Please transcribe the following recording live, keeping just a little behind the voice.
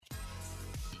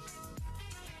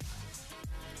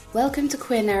Welcome to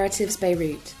Queer Narratives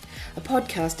Beirut, a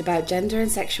podcast about gender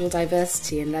and sexual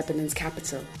diversity in Lebanon's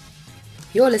capital.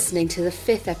 You're listening to the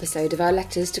 5th episode of our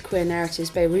Letters to Queer Narratives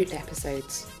Beirut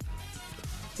episodes.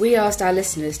 We asked our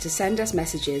listeners to send us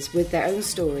messages with their own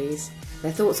stories,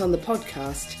 their thoughts on the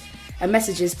podcast, and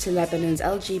messages to Lebanon's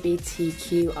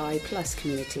LGBTQI+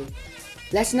 community.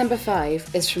 Letter number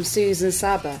 5 is from Suze and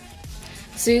Saba.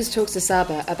 Suze talks to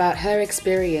Saba about her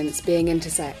experience being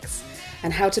intersex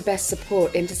and how to best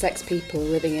support intersex people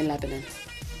living in Lebanon.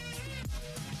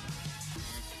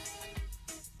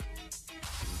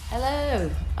 Hello,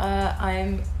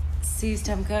 I'm Suze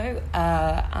Temko.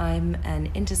 I'm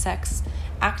an intersex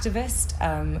activist,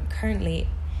 currently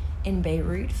in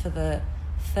Beirut for the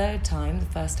 3rd time, the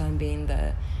first time being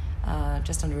the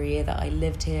just under a year that I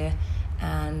lived here,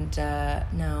 and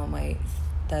now my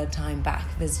 3rd time back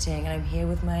visiting, and I'm here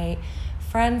with my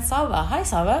friend Saba. Hi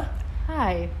Saba.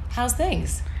 Hi. How's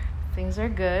things? Things are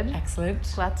good.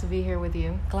 Excellent. Glad to be here with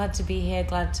you. Glad to be here.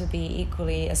 Glad to be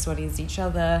equally as sweaty as each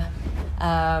other.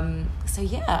 And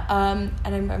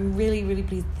I'm really, really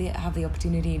pleased to have the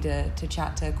opportunity to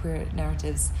chat to Queer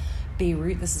Narratives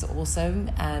Beirut. This is awesome,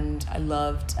 and I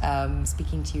loved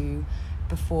speaking to you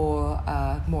before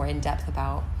more in depth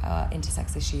about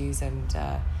intersex issues and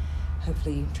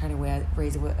hopefully trying to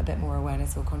raise a bit more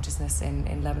awareness or consciousness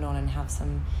in Lebanon and have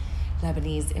some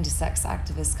Lebanese intersex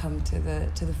activists come to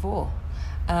the fore.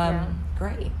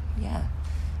 Great, yeah.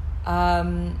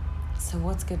 So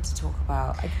what's good to talk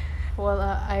about?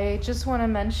 I just want to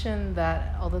mention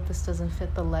that although this doesn't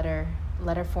fit the letter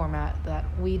format, that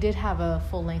we did have a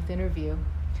full-length interview.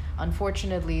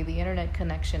 Unfortunately, the internet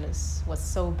connection was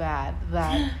so bad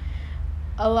that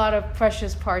a lot of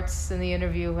precious parts in the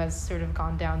interview has sort of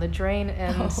gone down the drain,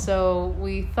 and so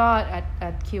we thought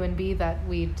at QNB that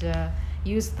we'd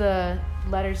use the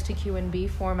letters to QNB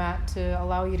format to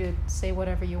allow you to say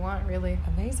whatever you want, really.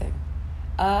 Amazing.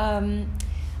 I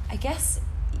guess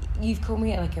you've called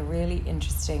me at like a really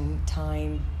interesting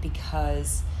time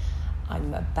because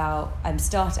I've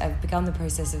begun the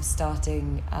process of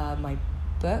starting my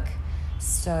book.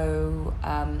 So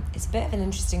it's a bit of an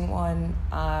interesting one,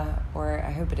 or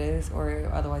I hope it is, or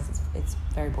otherwise it's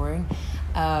very boring.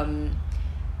 I'm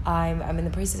in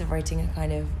the process of writing a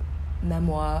kind of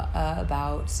memoir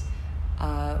about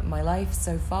my life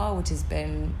so far, which has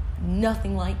been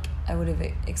nothing like I would have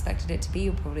expected it to be,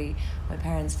 or probably my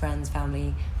parents, friends, family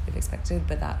would have expected,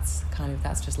 but that's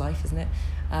just life, isn't it?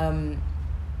 And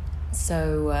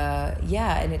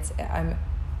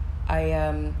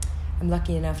I'm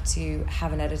lucky enough to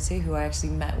have an editor who I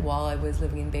actually met while I was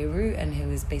living in Beirut, and who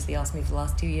has basically asked me for the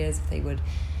last 2 years if they would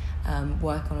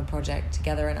work on a project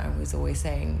together, and I was always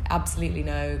saying absolutely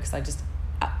no, because I just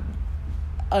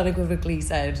unequivocally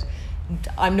said,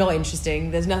 I'm not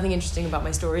interesting, there's nothing interesting about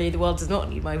my story, the world does not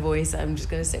need my voice, I'm just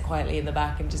going to sit quietly in the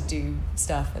back and just do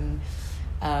stuff. And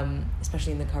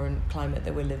especially in the current climate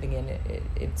that we're living in,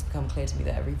 it's become clear to me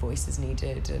that every voice is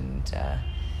needed, and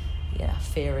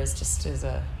fear is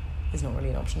not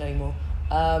really an option anymore.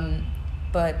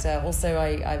 But also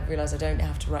I realised I don't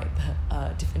have to write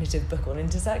a definitive book on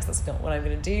intersex. That's not what I'm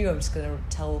going to do. I'm just going to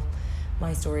tell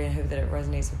my story and hope that it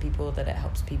resonates with people, that it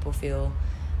helps people feel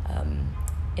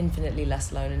infinitely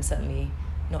less alone, and certainly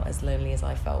not as lonely as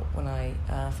I felt when I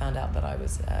found out that I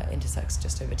was intersex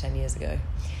just over 10 years ago.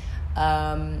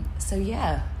 And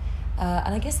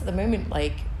I guess at the moment,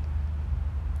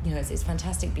 it's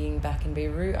fantastic being back in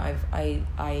Beirut.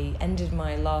 I ended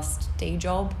my last day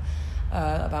job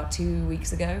about 2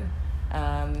 weeks ago.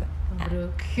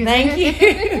 Thank you.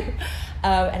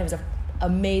 And it was an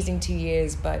amazing 2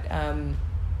 years, but I've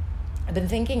been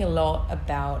thinking a lot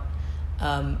about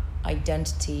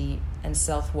identity and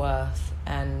self-worth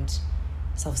and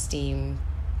self-esteem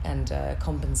and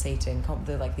compensating,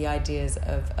 the ideas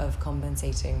of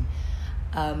compensating,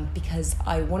 because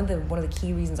one of the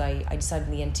key reasons I decided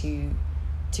in the end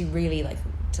to really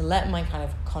to let my kind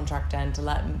of contract end, to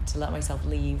let myself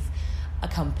leave a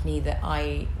company that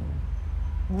I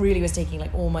really was taking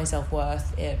all my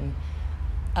self-worth in,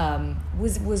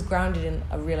 was grounded in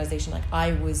a realization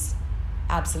I was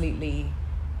absolutely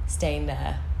staying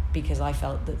there because I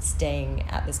felt that staying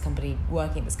at this company,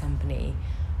 working at this company,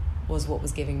 was what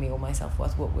was giving me all my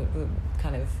self-worth.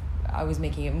 I was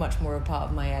making it much more a part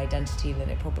of my identity than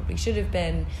it probably should have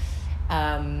been.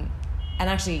 And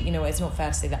actually, it's not fair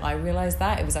to say that I realized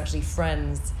that. It was actually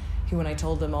friends who, when I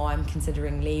told them, I'm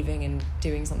considering leaving and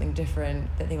doing something different,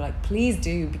 that they were like, please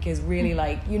do, because really,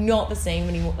 you're not the same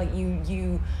anymore.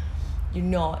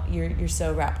 you're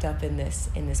so wrapped up in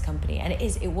this company, and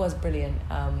it was brilliant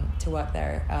to work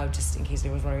there. Just in case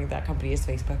anyone was wondering, that company is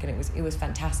Facebook, and it was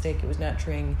fantastic. It was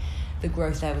nurturing. The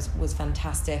growth there was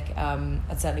fantastic.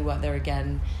 I'd certainly work there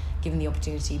again, given the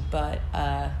opportunity. But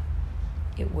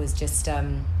it was just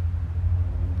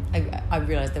I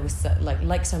realized there was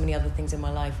like so many other things in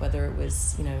my life, whether it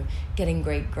was getting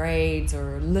great grades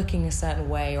or looking a certain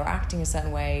way or acting a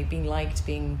certain way, being liked,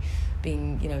 being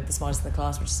the smartest in the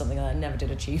class, which is something that I never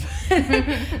did achieve.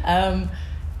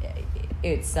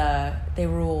 They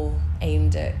were all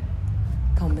aimed at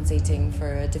compensating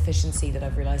for a deficiency that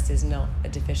I've realized is not a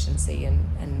deficiency,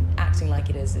 and acting like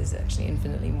it is actually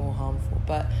infinitely more harmful.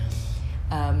 But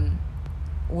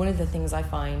one of the things I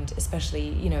find,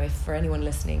 especially if for anyone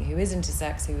listening who is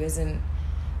intersex, who isn't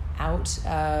out,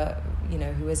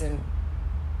 who isn't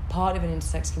part of an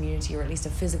intersex community, or at least a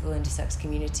physical intersex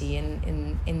community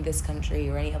in this country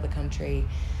or any other country,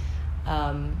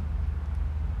 one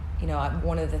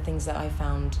of the things that I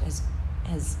found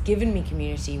has given me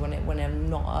community when I'm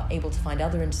not able to find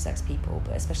other intersex people,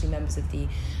 but especially members of the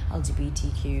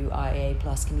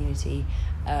LGBTQIA+ community,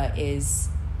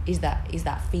 is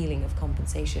that feeling of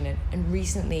compensation, and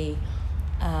recently,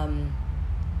 and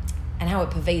how it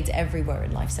pervades everywhere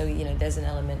in life. So there's an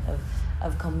element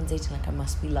of compensating, like I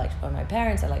must be liked by my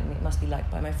parents, must be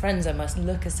liked by my friends, I must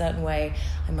look a certain way,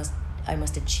 I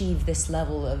must achieve this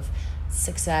level of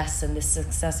success, and this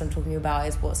success I'm talking about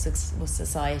is what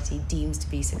society deems to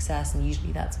be success, and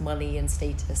usually that's money and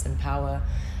status and power,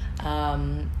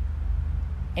 and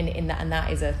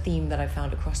that is a theme that I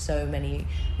found across so many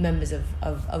members of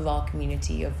our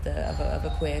community, of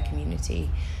a queer community,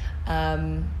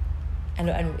 and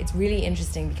it's really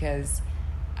interesting because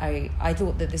I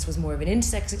thought that this was more of an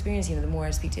intersex experience. The more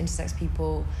I speak to intersex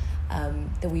people,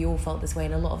 that we all felt this way,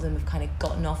 and a lot of them have kind of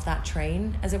gotten off that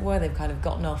train, as it were. They've kind of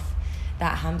gotten off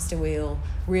that hamster wheel,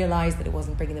 realised that it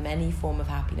wasn't bringing them any form of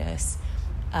happiness,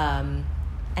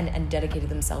 and dedicated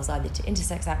themselves either to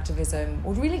intersex activism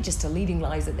or really just to leading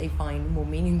lives that they find more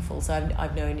meaningful. So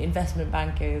I've known investment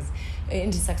bankers,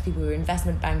 intersex people who are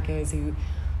investment bankers, who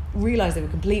realised they were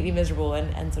completely miserable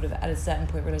and sort of at a certain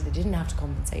point realised they didn't have to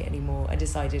compensate anymore, and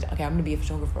decided, okay, I'm going to be a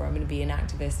photographer, I'm going to be an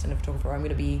activist and a photographer, I'm going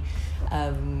to be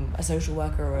a social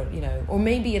worker, or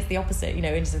maybe it's the opposite.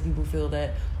 Intersex people feel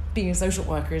that being a social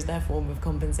worker is their form of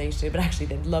compensation, but actually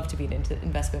they'd love to be an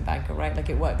investment banker, right? Like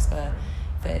it works for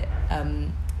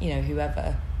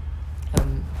whoever.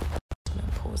 I'm going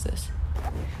to pause this.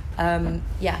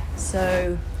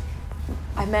 So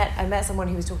I met someone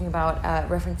who was talking about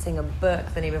referencing a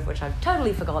book, the name of which I've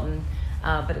totally forgotten,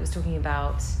 but it was talking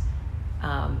about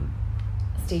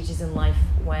stages in life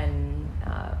when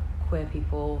queer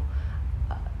people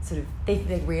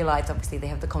they realize, obviously they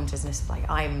have the consciousness of like,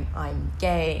 I'm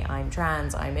gay, I'm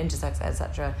trans, I'm intersex,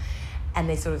 etc., and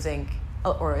they sort of think,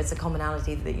 or it's a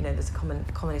commonality that there's a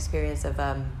common experience of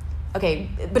okay,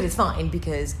 but it's fine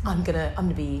because I'm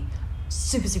gonna be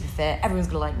super fit, everyone's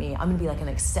gonna like me, I'm gonna be like an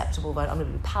acceptable vote, I'm gonna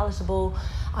be palatable,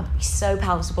 I'm gonna be so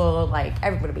palatable, like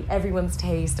everybody be everyone's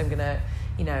taste, I'm gonna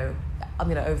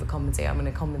overcompensate, I'm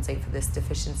gonna compensate for this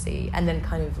deficiency, and then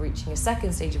kind of reaching a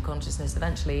second stage of consciousness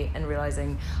eventually and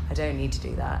realizing I don't need to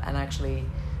do that, and actually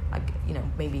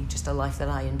maybe just a life that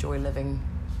I enjoy living,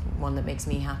 one that makes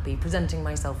me happy, presenting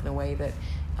myself in a way that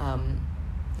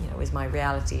is my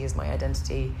reality, is my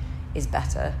identity, is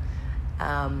better.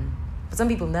 But some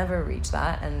people never reach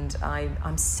that, and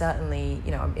I'm certainly,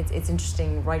 it's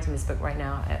interesting writing this book right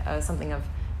now. Something I've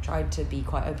tried to be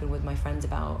quite open with my friends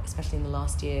about, especially in the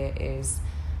last year, is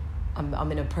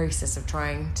I'm in a process of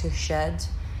trying to shed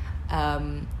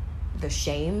the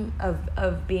shame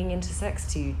of being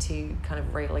intersex, to kind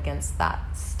of rail against that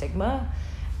stigma,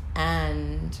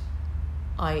 and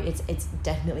it's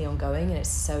definitely ongoing, and it's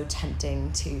so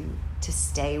tempting to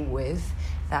stay with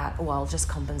that while just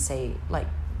compensate, like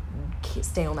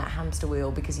stay on that hamster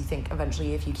wheel, because you think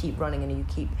eventually if you keep running and you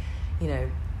keep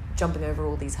jumping over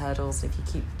all these hurdles, if you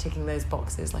keep ticking those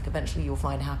boxes, like eventually you'll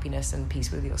find happiness and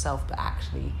peace with yourself, but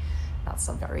actually that's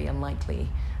very unlikely.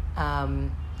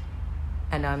 And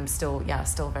I'm still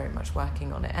very much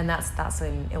working on it, and that's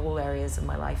in all areas of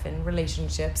my life, in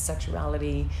relationships,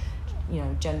 sexuality,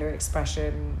 gender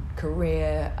expression,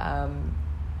 career.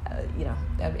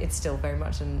 It's still very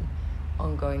much an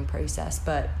ongoing process,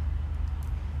 but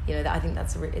I think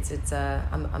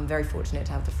I'm very fortunate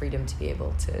to have the freedom to be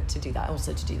able to do that,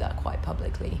 also to do that quite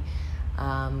publicly.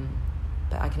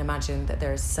 But I can imagine that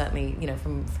there is certainly,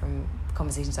 from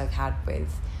conversations I've had with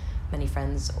many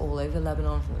friends all over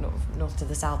Lebanon, from the north to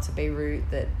the south to Beirut,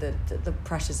 that the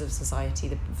pressures of society,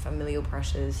 the familial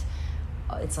pressures,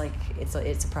 it's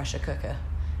a pressure cooker,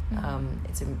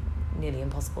 It's nearly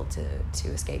impossible to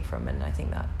escape from, and I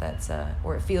think that's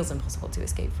or it feels impossible to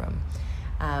escape from.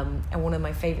 And one of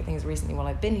my favorite things recently while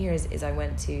I've been here is I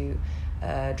went to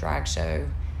a drag show,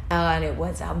 and it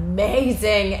was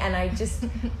amazing, and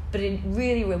but it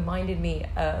really reminded me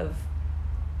of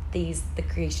the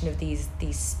creation of these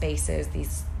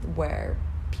spaces, where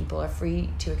people are free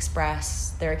to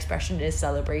express, their expression is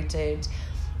celebrated.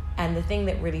 And the thing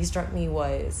that really struck me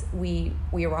was we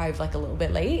arrived like a little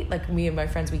bit late. Like, me and my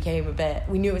friends, we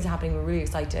knew it was happening, we were really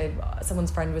excited,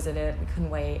 someone's friend was in it, we couldn't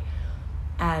wait,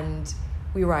 and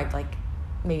we arrived like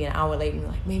maybe an hour late, and we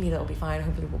were like, maybe that'll be fine,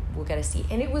 hopefully we'll get a seat.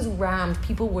 And it was rammed.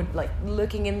 People were like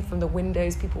looking in from the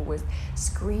windows, people were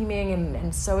screaming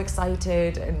and so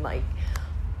excited, and like,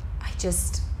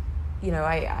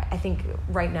 I think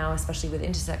right now, especially with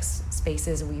intersex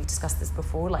spaces, and we've discussed this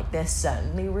before, like, there's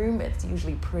certainly room. It's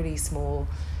usually pretty small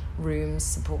rooms,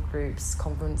 support groups,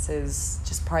 conferences,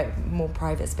 just more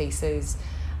private spaces.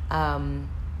 But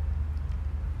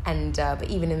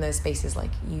even in those spaces,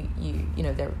 like, you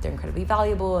know, they're incredibly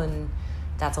valuable, and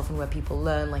that's often where people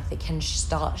learn, like, they can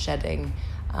start shedding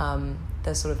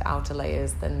the sort of outer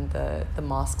layers than the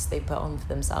masks they put on for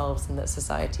themselves and that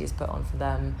society has put on for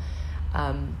them.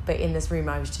 But in this room,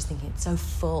 I was just thinking, it's so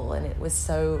full, and it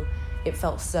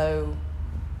felt so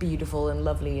beautiful and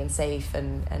lovely and safe,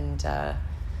 and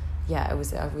it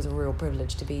was a real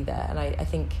privilege to be there. And I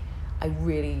think I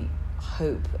really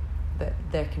hope that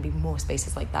there can be more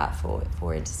spaces like that for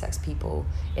intersex people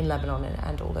in Lebanon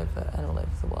and all over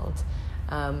the world.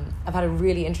 I've had a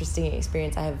really interesting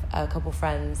experience. I have a couple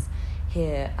friends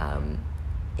here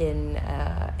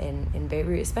in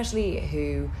Beirut, especially,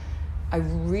 who I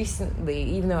recently,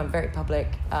 even though I'm very public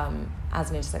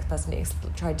as an intersex person,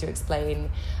 tried to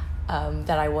explain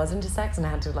that I was intersex, and I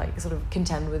had to like sort of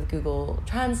contend with Google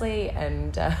Translate,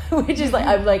 and which is like,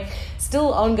 I'm like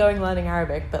still ongoing learning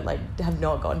Arabic, but like have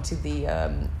not gotten to the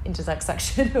intersex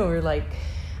section or like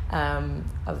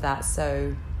of that.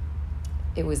 So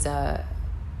it was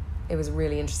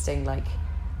really interesting, like,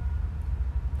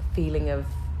 feeling of,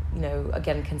 you know,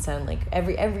 again, concern. Like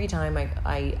every time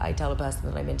I tell a person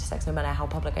that I'm intersex, no matter how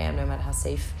public I am, no matter how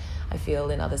safe I feel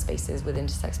in other spaces with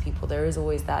intersex people, there is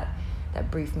always that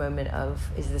brief moment of,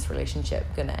 is this relationship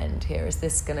going to end here? Is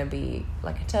this going to be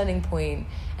like a turning point?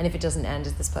 And if it doesn't end,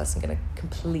 is this person going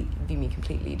to view me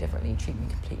completely differently, treat me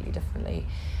completely differently?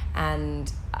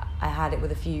 And I had it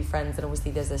with a few friends, and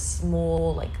obviously there's a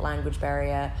small like language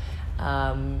barrier,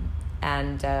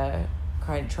 and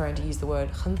trying to use the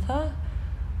word khantha,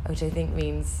 which I think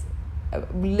means,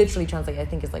 literally translated, I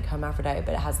think is like hermaphrodite,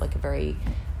 but it has like a very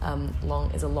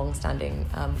long-standing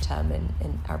term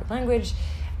in Arabic language.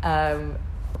 And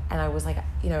I was like,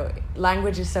 you know,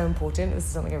 language is so important. This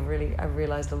is something I've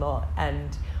realized a lot,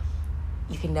 and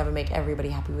you can never make everybody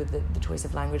happy with the choice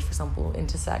of language. For example,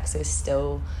 intersex is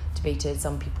still debated.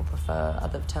 Some people prefer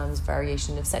other terms,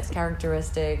 variation of sex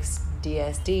characteristics,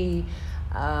 DSD,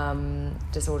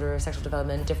 disorder of sexual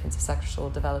development, difference of sexual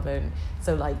development.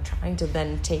 So like trying to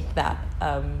then take that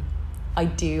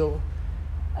ideal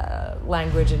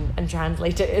language and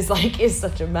translate it is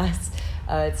such a mess.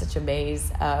 It's such a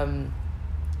maze.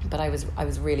 But I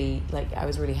was really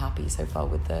happy so far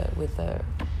with the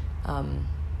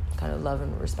kind of love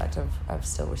and respect I've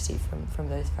still received from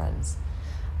those friends.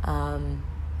 I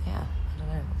don't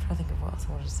know. I'm trying to think of what else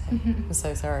I wanted to say. I'm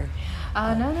so sorry.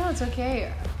 No, it's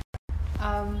okay.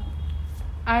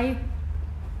 I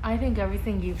think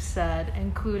everything you've said,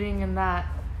 including in that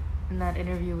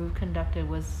interview we've conducted,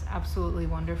 was absolutely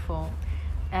wonderful.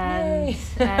 And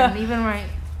and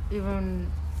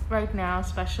even right now,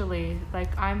 especially,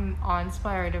 like, I'm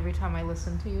awe-inspired every time I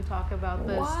listen to you talk about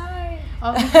this. Why?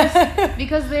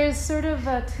 Because there's sort of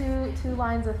two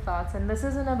lines of thoughts, and this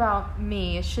isn't about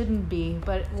me. It shouldn't be,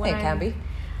 but when it can be.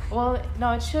 Well,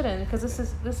 no, it shouldn't, because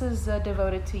this is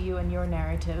devoted to you and your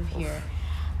narrative here.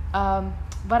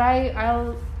 But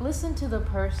I'll listen to the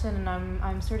person, and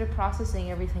I'm sort of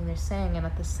processing everything they're saying, and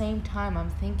at the same time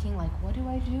I'm thinking, like, what do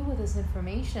I do with this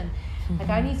information? Mm-hmm. Like,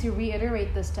 I need to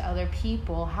reiterate this to other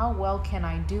people. How well can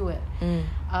I do it?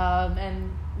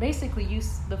 And basically,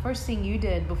 the first thing you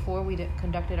did before we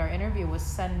conducted our interview was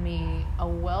send me a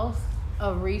wealth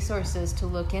of resources to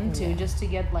look into, just to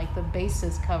get like the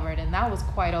bases covered, and that was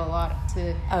quite a lot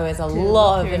it's a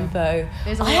lot of info.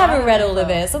 I haven't read all of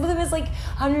it. Some of them is like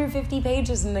 150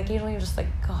 pages, and occasionally you're just like,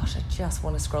 gosh, I just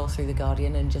want to scroll through The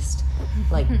Guardian and just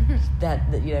like that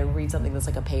you know, read something that's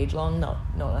like a page long, not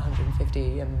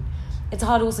 150. And it's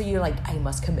hard also, you're like, I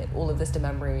must commit all of this to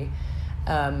memory.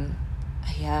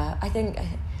 I think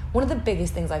one of the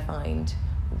biggest things I find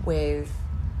with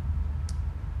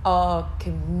our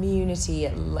community,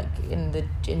 like in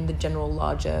the general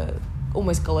larger,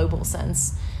 almost global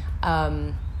sense,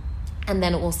 and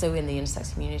then also in the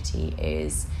intersex community,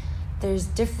 is there's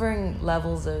differing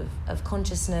levels of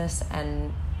consciousness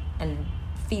and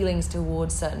feelings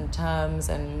towards certain terms,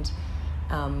 and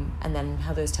then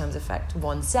how those terms affect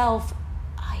oneself.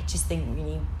 I just think we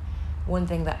need, one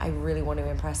thing that I really want to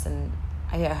impress, and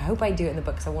I hope I do it in the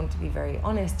book because I want to be very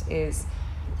honest, is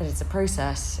that it's a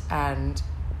process and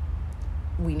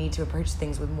we need to approach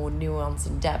things with more nuance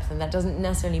and depth. And that doesn't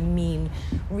necessarily mean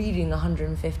reading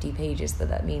 150 pages, but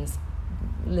that means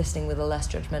listening with a less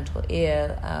judgmental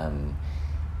ear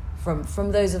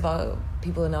from those of our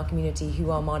people in our community who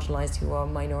are marginalized, who are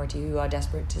minority, who are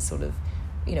desperate to sort of,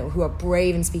 who are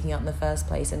brave in speaking out in the first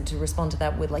place, and to respond to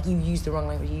that with, like, you used the wrong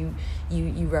language,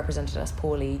 you represented us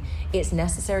poorly. It's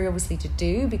necessary, obviously, to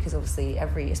do, because obviously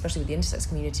especially with the intersex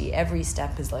community, every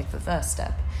step is like the first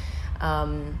step.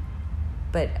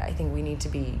 But I think we need to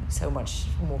be so much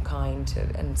more kind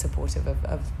and supportive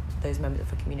of those members of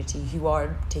the community who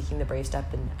are taking the brave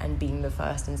step and being the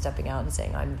first and stepping out and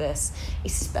saying, I'm this,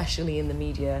 especially in the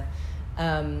media,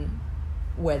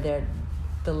 where they're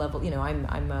the level,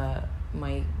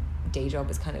 my day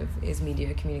job is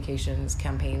media communications,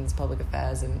 campaigns, public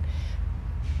affairs, and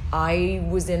I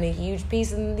was in a huge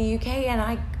piece in the UK, and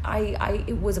I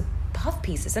it was a puff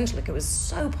piece, essentially. Like, it was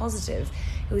so positive.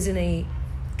 It was in a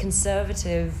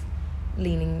conservative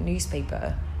leaning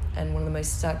newspaper, and one of the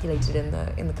most circulated in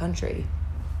the country,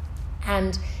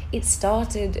 and it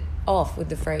started off with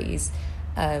the phrase,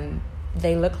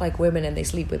 they look like women and they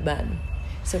sleep with men.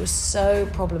 So it was so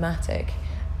problematic,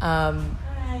 and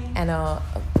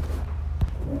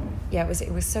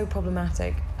it was so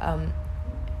problematic,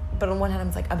 but on one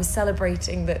hand I was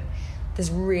celebrating that this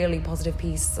really positive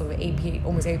piece, sort of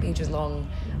almost 8 pages long,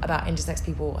 about intersex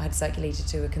people had circulated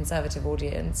to a conservative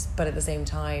audience, but at the same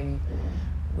time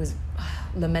was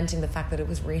lamenting the fact that it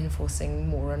was reinforcing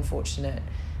more unfortunate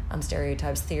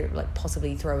stereotypes, like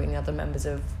possibly throwing other members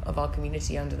of our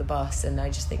community under the bus. And I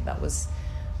just think that was,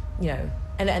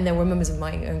 and there were members of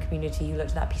my own community who looked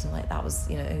at that piece and like, that was,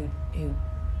 who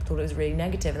thought it was really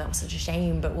negative, and that was such a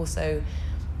shame, but also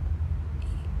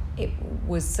it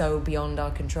was so beyond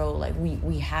our control. Like,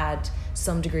 we had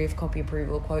some degree of copy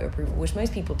approval, quote approval, which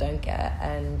most people don't get,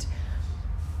 and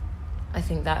I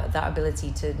think that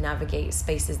ability to navigate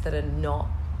spaces that are not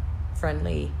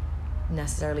friendly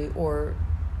necessarily or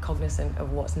cognizant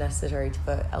of what's necessary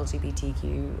for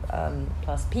LGBTQ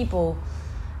plus people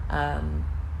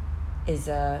is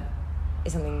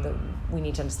something that we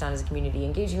need to understand as a community,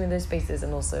 engaging in those spaces,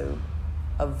 and also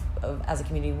of as a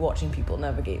community watching people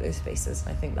navigate those spaces.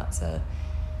 I think that's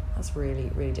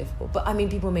really, really difficult. But I mean,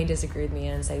 people may disagree with me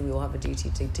and say we all have a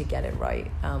duty to get it right.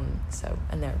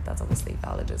 That's obviously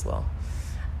valid as well.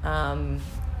 But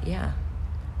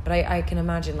I can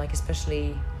imagine, like,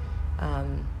 especially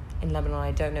in Lebanon,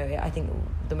 I don't know. I think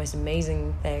the most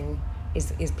amazing thing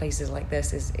is places like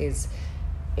this, is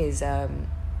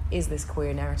this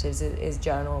queer narratives, is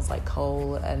journals like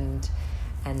Cole and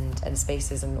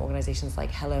spaces and organizations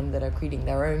like Helm that are creating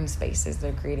their own spaces,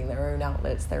 they're creating their own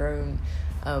outlets, their own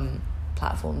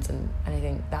platforms, and I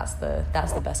think that's the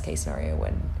best case scenario,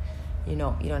 when you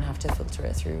don't have to filter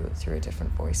it through a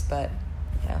different voice. But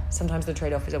yeah, sometimes the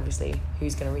trade-off is obviously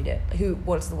who's going to read it,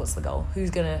 what's the goal,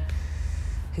 who's gonna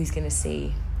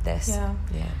see this.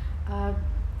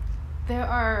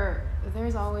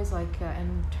 There's always like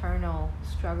internal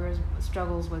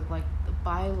struggles with like the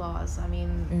bylaws. I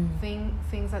mean,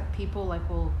 things that people like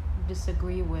will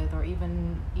disagree with, or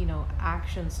even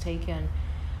actions taken.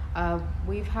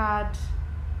 We've had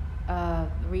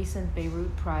recent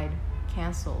Beirut Pride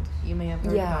canceled. You may have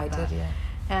heard about that. I did, yeah.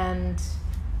 And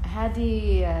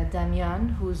Hadi Damian,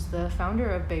 who's the founder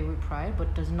of Beirut Pride,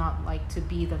 but does not like to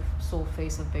be the sole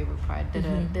face of Beirut Pride, did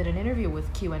an interview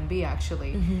with QNB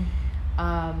actually.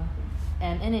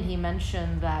 And in it he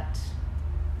mentioned that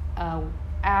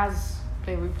as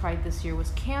Beirut Pride this year was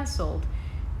canceled,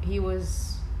 he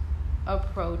was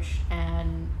approached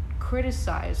and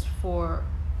criticized for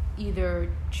either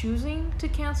choosing to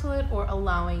cancel it or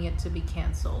allowing it to be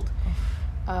canceled.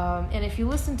 And if you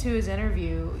listen to his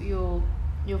interview, you'll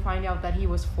find out that he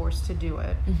was forced to do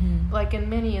it. Like in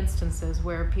many instances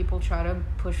where people try to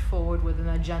push forward with an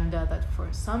agenda that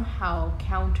somehow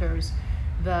counters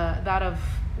that of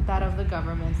the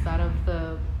governments, that of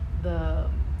the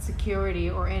security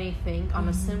or anything, on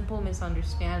a simple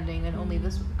misunderstanding, and only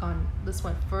this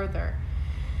went further.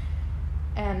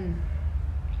 And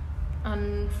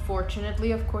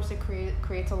unfortunately, of course, it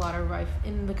creates a lot of rife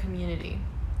in the community.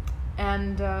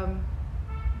 And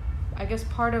I guess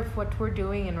part of what we're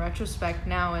doing in retrospect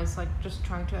now is like just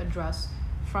trying to address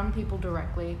from people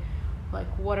directly, like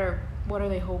what are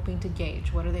they hoping to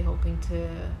gauge, what are they hoping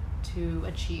to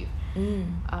achieve,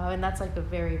 and that's like a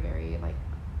very, very like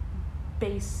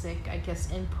basic, I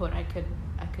guess, input I could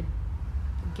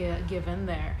give in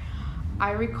there.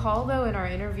 I recall though in our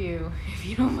interview, if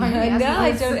you don't mind me asking. No,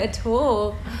 I don't at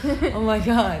all. Oh my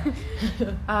god.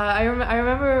 I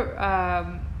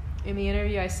remember in the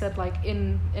interview I said like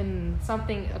in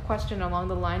something, a question along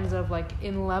the lines of like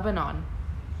in Lebanon.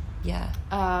 Yeah.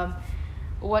 How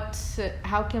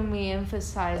can we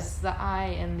emphasize the I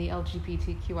in the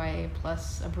LGBTQIA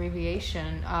plus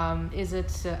abbreviation? I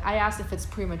asked if it's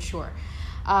premature.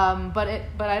 But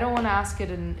I don't want to ask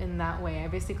it in that way. I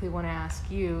basically want to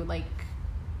ask you, like,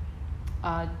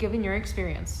 given your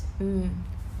experience, and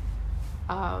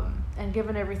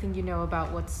given everything you know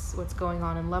about what's going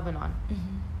on in Lebanon,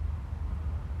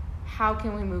 how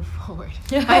can we move forward?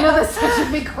 I know that's such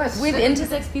a big question. With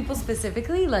intersex people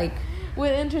specifically, like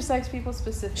with intersex people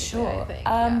specifically, sure. I think.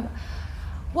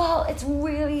 Well, it's a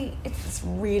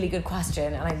really good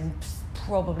question, and I'm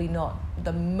probably not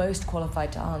the most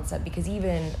qualified to answer, because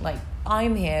even like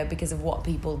I'm here because of what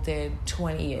people did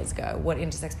 20 years ago, what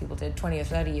intersex people did 20 or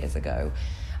 30 years ago.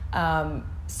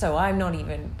 So I'm not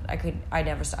even, I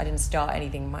didn't start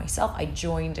anything myself. I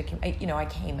joined I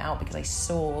came out because I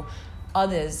saw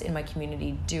others in my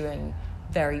community doing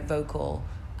very vocal,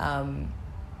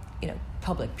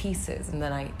 public pieces, and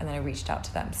then I reached out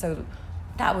to them. So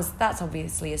that's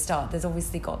obviously a start. There's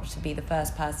obviously got to be the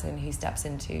first person who steps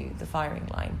into the firing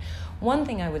line. One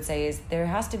thing I would say is there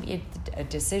has to be a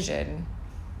decision,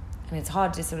 and it's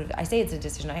hard to I say it's a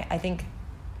decision. I think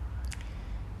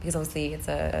because obviously it's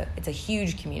a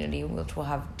huge community which will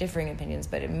have differing opinions,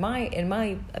 but in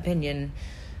my opinion,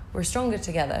 we're stronger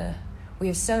together. We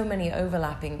have so many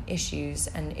overlapping issues,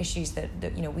 and issues that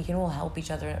we can all help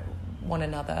one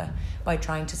another by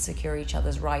trying to secure each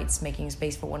other's rights, making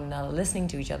space for one another, listening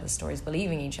to each other's stories,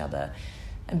 believing each other,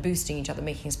 and boosting each other,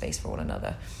 making space for one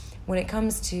another. When it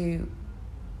comes to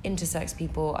intersex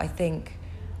people, I think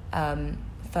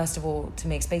first of all, to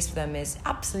make space for them is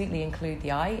absolutely include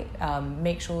the I.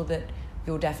 Make sure that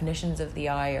your definitions of the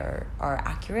I are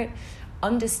accurate.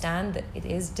 Understand that it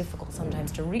is difficult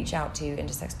sometimes to reach out to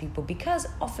intersex people, because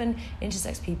often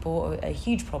intersex people, a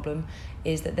huge problem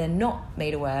is that they're not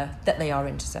made aware that they are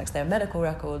intersex. Their medical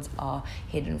records are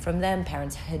hidden from them.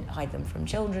 Parents hide them from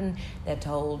children. They're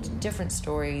told different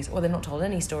stories, or they're not told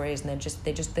any stories, and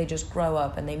they just grow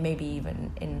up, and they maybe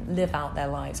even live out their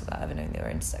lives without ever knowing they were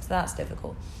intersex. So that's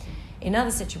difficult. In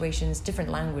other situations, different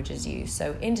language is used.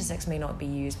 So intersex may not be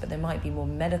used, but there might be more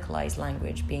medicalized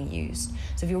language being used.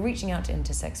 So if you're reaching out to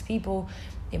intersex people,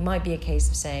 it might be a case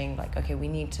of saying, like, okay, we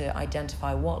need to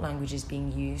identify what language is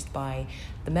being used by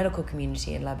the medical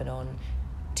community in Lebanon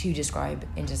to describe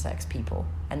intersex people.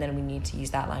 And then we need to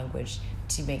use that language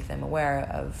to make them aware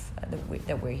of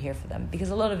that we're here for them.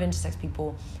 Because a lot of intersex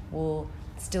people will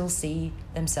still see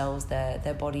themselves,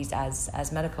 their bodies as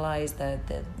medicalized.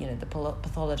 The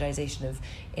pathologization of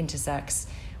intersex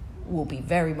will be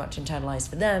very much internalized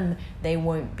for them. They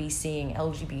won't be seeing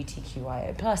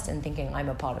LGBTQIA plus and thinking I'm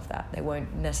a part of that. They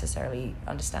won't necessarily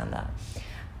understand that.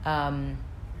 And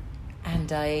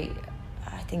I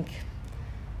think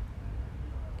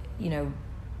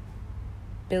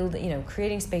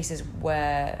creating spaces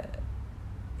where,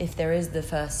 if there is the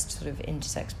first sort of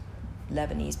intersex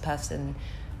Lebanese person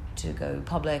to go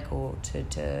public or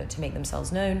to make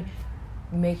themselves known,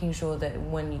 making sure that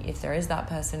if there is that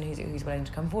person who's willing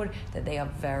to come forward, that they are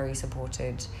very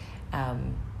supported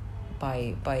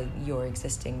by your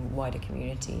existing wider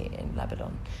community in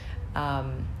Lebanon,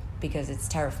 because it's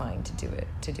terrifying to do it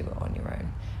on your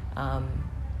own. I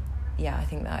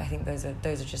think those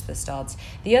are just the starts.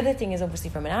 The other thing is, obviously,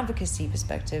 from an advocacy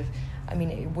perspective, I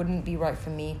mean, it wouldn't be right for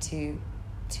me to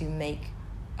make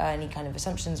any kind of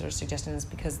assumptions or suggestions,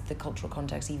 because the cultural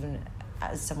context, even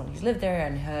as someone who's lived there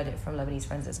and heard it from Lebanese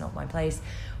friends, it's not my place.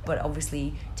 But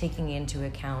obviously taking into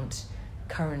account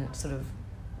current sort of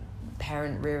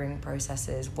parent rearing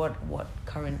processes, what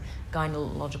current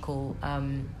gynecological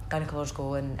and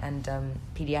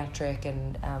pediatric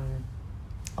and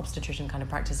obstetrician kind of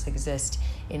practices exist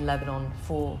in Lebanon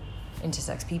for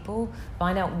intersex people.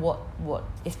 Find out what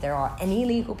if there are any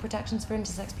legal protections for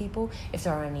intersex people, if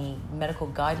there are any medical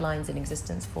guidelines in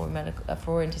existence for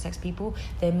intersex people.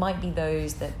 There might be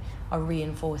those that are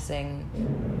reinforcing,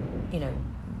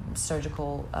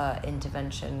 surgical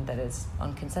intervention that is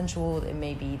unconsensual. It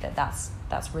may be that's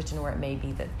written, or it may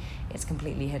be that it's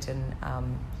completely hidden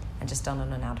and just done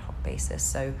on an ad hoc basis.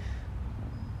 So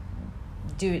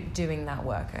doing that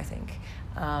work, I think.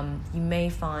 You may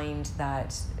find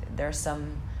that there are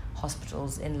some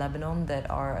hospitals in Lebanon that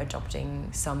are adopting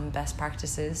some best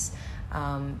practices,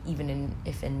 even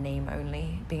if in name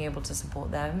only, being able to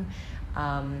support them.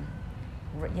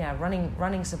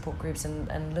 Running support groups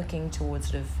and looking towards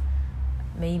sort of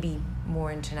maybe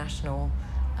more international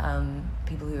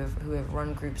people who have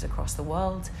run groups across the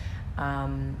world,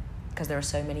 because there are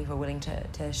so many who are willing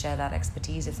to share that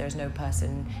expertise. If there's no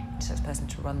intersex person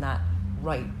to run that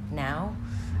right now,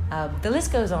 the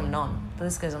list goes on and on. The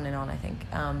list goes on and on, I think.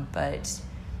 But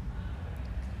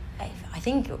I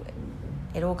think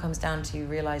it all comes down to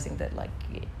realizing that, like,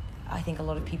 I think a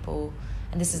lot of people,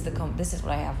 and this is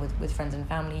what I have with friends and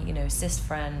family, you know, cis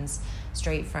friends,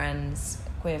 straight friends,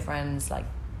 queer friends, like,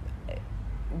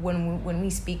 when we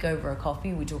speak over a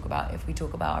coffee, we talk about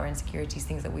our insecurities,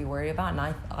 things that we worry about, and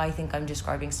I think I'm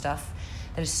describing stuff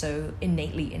that is so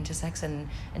innately intersex, and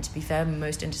to be fair,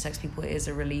 most intersex people, it is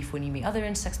a relief when you meet other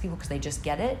intersex people because they just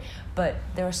get it. But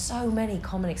there are so many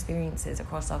common experiences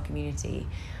across our community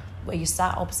where you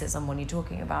sat opposite someone, you're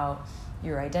talking about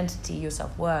your identity, your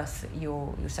self-worth,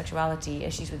 your sexuality,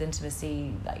 issues with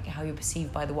intimacy, like how you're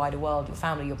perceived by the wider world, your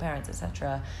family, your parents,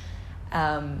 etc.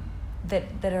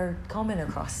 That are common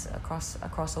across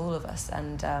all of us.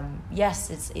 And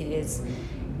yes, it is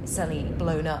certainly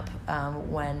blown up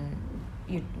when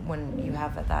you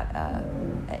have that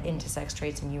intersex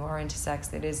traits and you are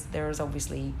intersex. There is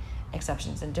obviously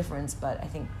exceptions and difference, but I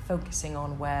think focusing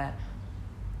on where,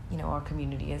 you know, our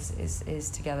community is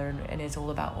together and it's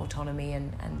all about autonomy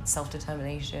and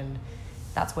self-determination.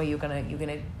 That's where you're gonna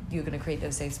create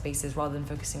those safe spaces, rather than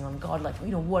focusing on, God, like, you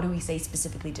know, what do we say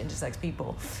specifically to intersex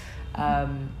people?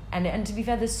 And to be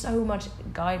fair, there's so many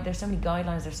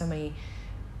guidelines,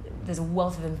 there's a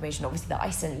wealth of information, obviously, that I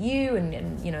sent you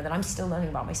and you know, that I'm still learning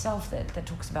about myself, that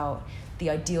talks about the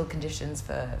ideal conditions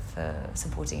for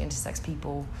supporting intersex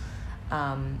people.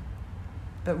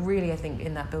 But really, I think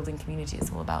in that building community,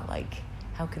 it's all about, like,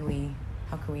 how can we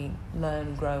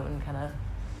learn, grow, and kind of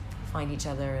find each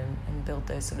other and build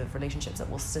those sort of relationships that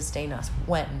will sustain us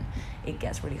when it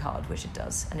gets really hard, which it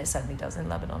does, and it certainly does in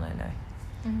Lebanon, I know.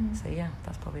 Mm-hmm. So yeah,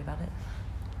 that's probably about it.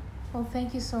 Well,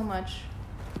 thank you so much,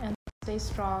 and stay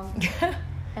strong.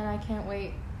 And I can't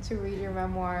wait to read your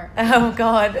memoir. Oh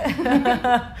God.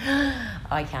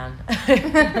 I can.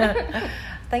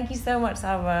 Thank you so much,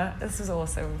 Saba. This was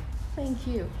awesome. Thank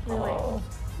you. Really. Oh,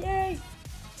 yay.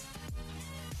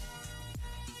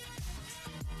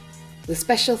 With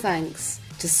special thanks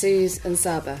to Suze and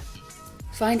Saba.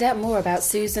 Find out more about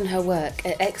Suze and her work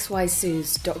at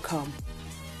xysuze.com.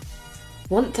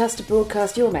 Want us to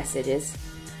broadcast your messages?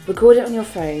 Record it on your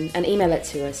phone and email it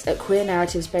to us at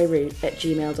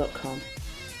queernarrativesbeirut@gmail.com.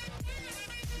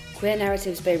 Queer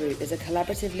Narratives Beirut is a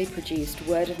collaboratively produced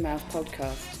word-of-mouth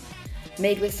podcast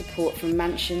made with support from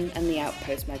Mansion and The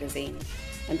Outpost magazine,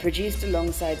 and produced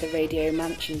alongside the Radio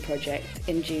Mansion project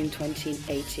in June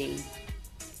 2018.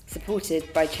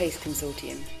 Supported by Chase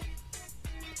Consortium.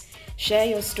 Share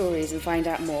your stories and find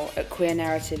out more at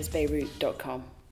queernarrativesbeirut.com.